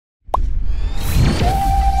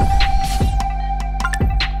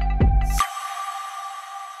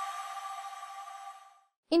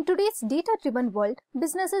In today's data-driven world,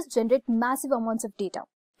 businesses generate massive amounts of data,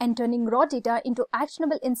 and turning raw data into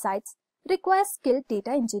actionable insights requires skilled data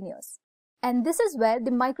engineers. And this is where the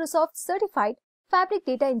Microsoft Certified Fabric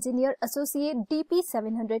Data Engineer Associate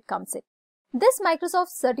DP-700 comes in. This Microsoft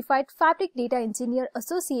Certified Fabric Data Engineer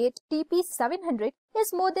Associate DP-700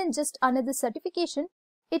 is more than just another certification.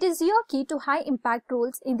 It is your key to high-impact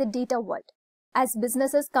roles in the data world. As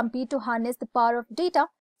businesses compete to harness the power of data,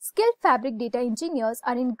 skilled fabric data engineers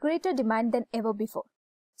are in greater demand than ever before.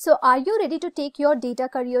 So are you ready to take your data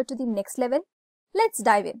career to the next level? Let's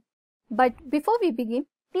dive in. But before we begin,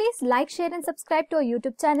 please like, share and subscribe to our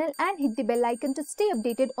YouTube channel and hit the bell icon to stay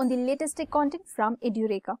updated on the latest tech content from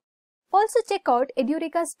Edureka. Also check out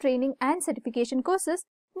Edureka's training and certification courses,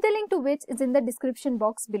 the link to which is in the description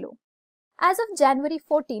box below. As of January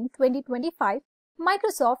 14, 2025,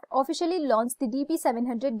 Microsoft officially launched the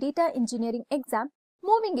DP-700 Data Engineering exam,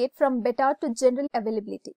 moving it from beta to general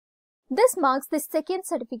availability. This marks the second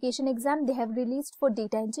certification exam they have released for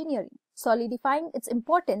data engineering, solidifying its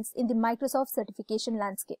importance in the Microsoft certification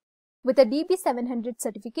landscape. With a DP-700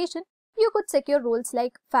 certification, you could secure roles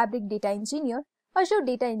like Fabric Data Engineer, Azure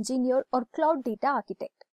Data Engineer or Cloud Data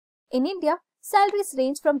Architect. In India, salaries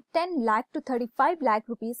range from 10 lakh to 35 lakh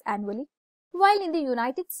rupees annually, while in the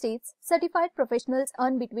United States, certified professionals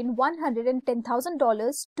earn between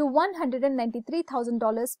 $110,000 to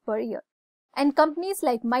 $193,000 per year. And companies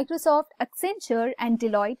like Microsoft, Accenture and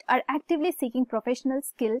Deloitte are actively seeking professionals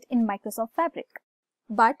skilled in Microsoft Fabric.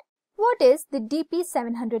 But what is the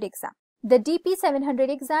DP-700 exam? The DP-700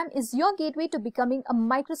 exam is your gateway to becoming a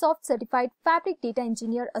Microsoft Certified Fabric Data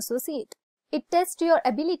Engineer Associate. It tests your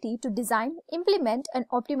ability to design, implement and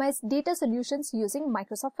optimize data solutions using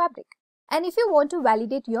Microsoft Fabric. And if you want to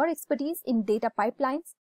validate your expertise in data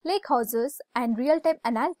pipelines, lakehouses, and real-time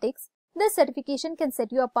analytics, this certification can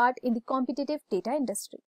set you apart in the competitive data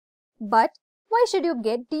industry. But why should you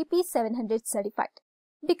get DP-700 certified?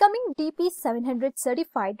 Becoming DP-700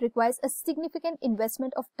 certified requires a significant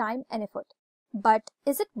investment of time and effort. But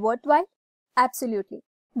is it worthwhile? Absolutely.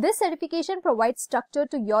 This certification provides structure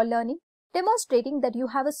to your learning, demonstrating that you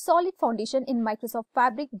have a solid foundation in Microsoft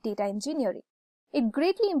Fabric data engineering. It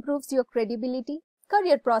greatly improves your credibility,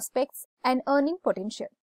 career prospects, and earning potential.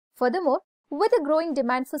 Furthermore, with a growing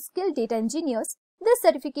demand for skilled data engineers, this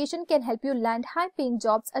certification can help you land high-paying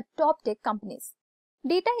jobs at top tech companies.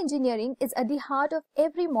 Data engineering is at the heart of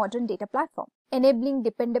every modern data platform, enabling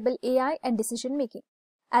dependable AI and decision-making.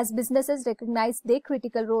 As businesses recognize their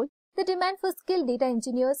critical role, the demand for skilled data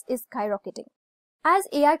engineers is skyrocketing. As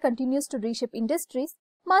AI continues to reshape industries,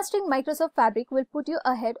 mastering Microsoft Fabric will put you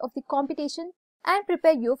ahead of the competition and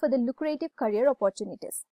prepare you for the lucrative career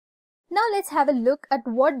opportunities. Now let's have a look at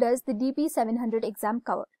what does the DP-700 exam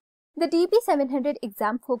cover. The DP-700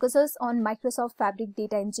 exam focuses on Microsoft Fabric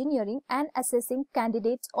data engineering and assessing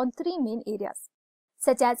candidates on three main areas,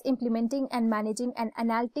 such as implementing and managing an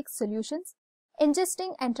analytics solutions,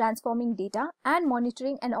 ingesting and transforming data, and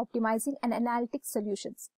monitoring and optimizing an analytics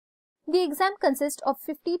solutions. The exam consists of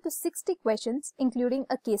 50 to 60 questions, including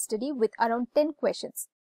a case study with around 10 questions.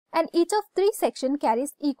 And each of three sections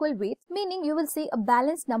carries equal weight, meaning you will see a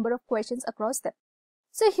balanced number of questions across them.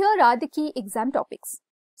 So here are the key exam topics.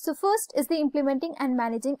 So first is the implementing and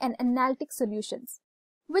managing an analytic solutions,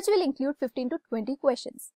 which will include 15 to 20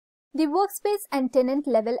 questions. The workspace and tenant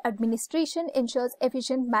level administration ensures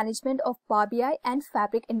efficient management of Power BI and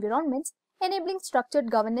Fabric environments, enabling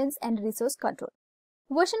structured governance and resource control.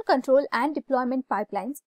 Version control and deployment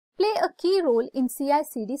pipelines play a key role in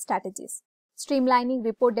CI/CD strategies, streamlining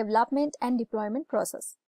report development and deployment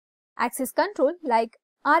process. Access control like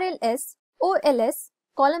RLS, OLS,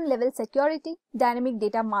 column level security, dynamic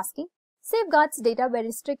data masking, safeguards data by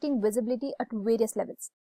restricting visibility at various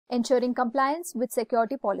levels, ensuring compliance with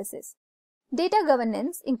security policies. Data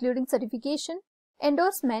governance, including certification,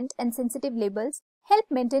 endorsement and sensitive labels, help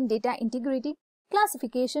maintain data integrity,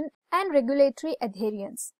 classification and regulatory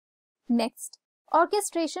adherence. Next,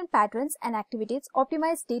 orchestration patterns and activities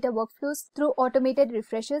optimize data workflows through automated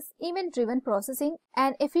refreshes, event-driven processing,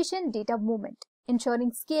 and efficient data movement,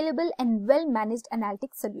 ensuring scalable and well-managed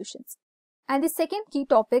analytics solutions. And the second key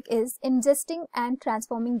topic is ingesting and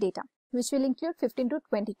transforming data, which will include 15 to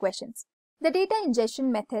 20 questions. The data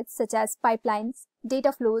ingestion methods such as pipelines,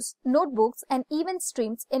 data flows, notebooks, and event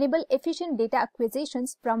streams enable efficient data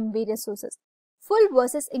acquisitions from various sources. Full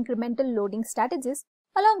versus incremental loading strategies,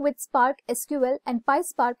 along with Spark SQL and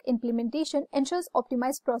PySpark implementation, ensures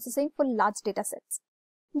optimized processing for large datasets.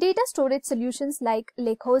 Data storage solutions like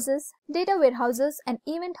lakehouses, data warehouses, and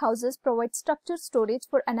event houses provide structured storage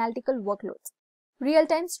for analytical workloads.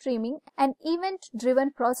 real-time streaming, and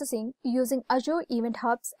event-driven processing using Azure Event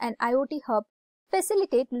Hubs and IoT Hub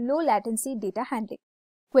facilitate low-latency data handling.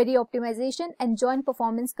 Query optimization and joint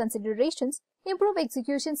performance considerations improve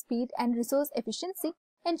execution speed and resource efficiency,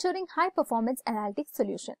 ensuring high-performance analytics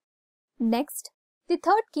solution. Next, the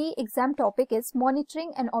third key exam topic is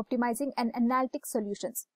monitoring and optimizing an analytics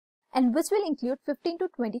solutions, and which will include 15 to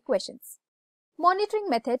 20 questions. Monitoring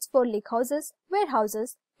methods for lakehouses,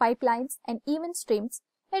 warehouses, pipelines, and event streams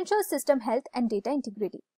ensure system health and data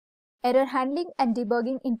integrity. Error handling and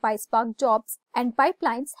debugging in PySpark jobs and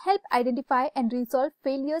pipelines help identify and resolve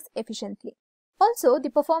failures efficiently. Also, the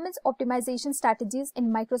performance optimization strategies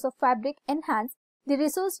in Microsoft Fabric enhance the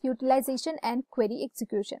resource utilization and query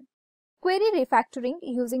execution. Query refactoring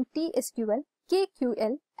using TSQL,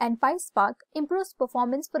 KQL, and PySpark improves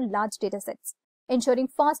performance for large datasets, ensuring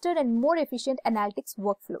faster and more efficient analytics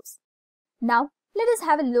workflows. Now, let us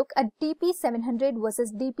have a look at DP-700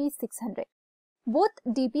 versus DP-600. Both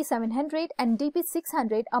DP-700 and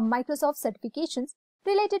DP-600 are Microsoft certifications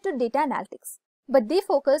related to data analytics, but they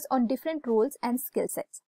focus on different roles and skill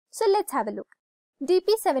sets. So let's have a look.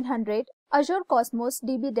 DP-700, Azure Cosmos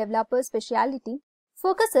DB Developer Specialty,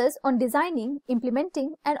 focuses on designing,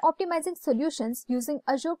 implementing, and optimizing solutions using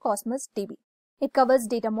Azure Cosmos DB. It covers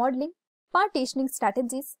data modeling, partitioning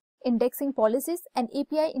strategies, indexing policies, and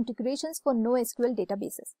API integrations for NoSQL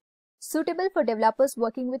databases, suitable for developers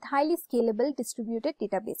working with highly scalable distributed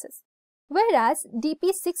databases. Whereas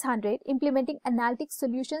DP-600, implementing analytics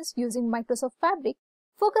solutions using Microsoft Fabric,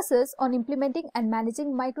 focuses on implementing and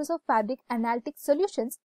managing Microsoft Fabric analytics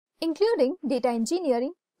solutions, including data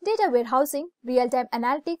engineering, data warehousing, real-time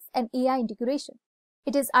analytics, and AI integration.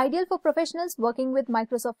 It is ideal for professionals working with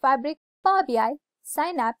Microsoft Fabric, Power BI,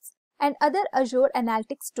 Synapse, and other Azure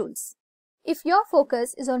analytics tools. If your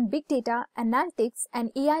focus is on big data, analytics, and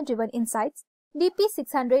AI-driven insights,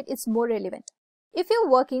 DP-600 is more relevant. If you're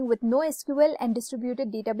working with NoSQL and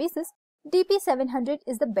distributed databases, DP-700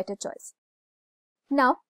 is the better choice.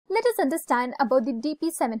 Now, let us understand about the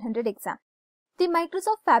DP-700 exam. The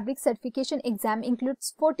Microsoft Fabric certification exam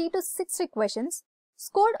includes 40 to 60 questions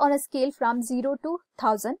scored on a scale from 0 to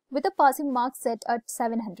 1000 with a passing mark set at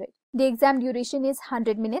 700. The exam duration is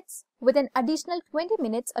 100 minutes with an additional 20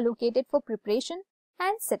 minutes allocated for preparation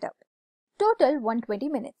and setup. Total 120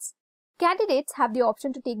 minutes. Candidates have the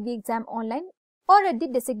option to take the exam online or at the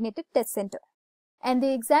designated test center. And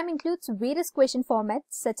the exam includes various question formats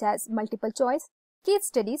such as multiple choice, case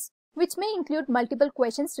studies, which may include multiple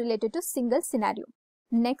questions related to single scenario.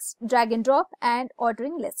 Next, drag and drop and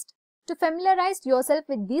ordering list. To familiarize yourself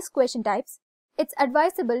with these question types, it's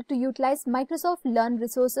advisable to utilize Microsoft Learn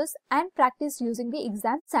resources and practice using the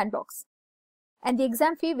exam sandbox. And the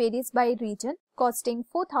exam fee varies by region, costing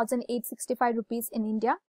 4,865 rupees in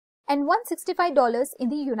India and $165 in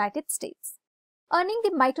the United States. Earning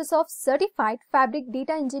the Microsoft Certified Fabric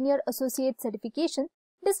Data Engineer Associate certification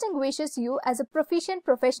distinguishes you as a proficient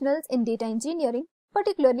professional in data engineering,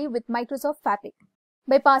 particularly with Microsoft Fabric.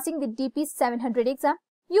 By passing the DP-700 exam,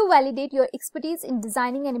 you validate your expertise in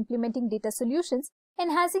designing and implementing data solutions,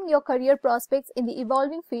 enhancing your career prospects in the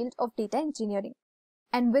evolving field of data engineering.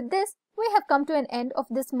 And with this, we have come to an end of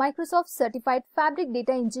this Microsoft Certified Fabric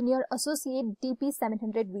Data Engineer Associate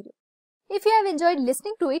DP-700 video. If you have enjoyed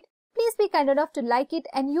listening to it, please be kind enough to like it,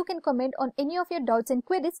 and you can comment on any of your doubts and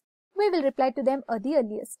queries. We will reply to them at the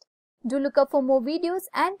earliest. Do look up for more videos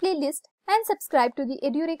and playlists and subscribe to the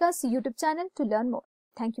Edureka's YouTube channel to learn more.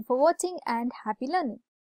 Thank you for watching and happy learning.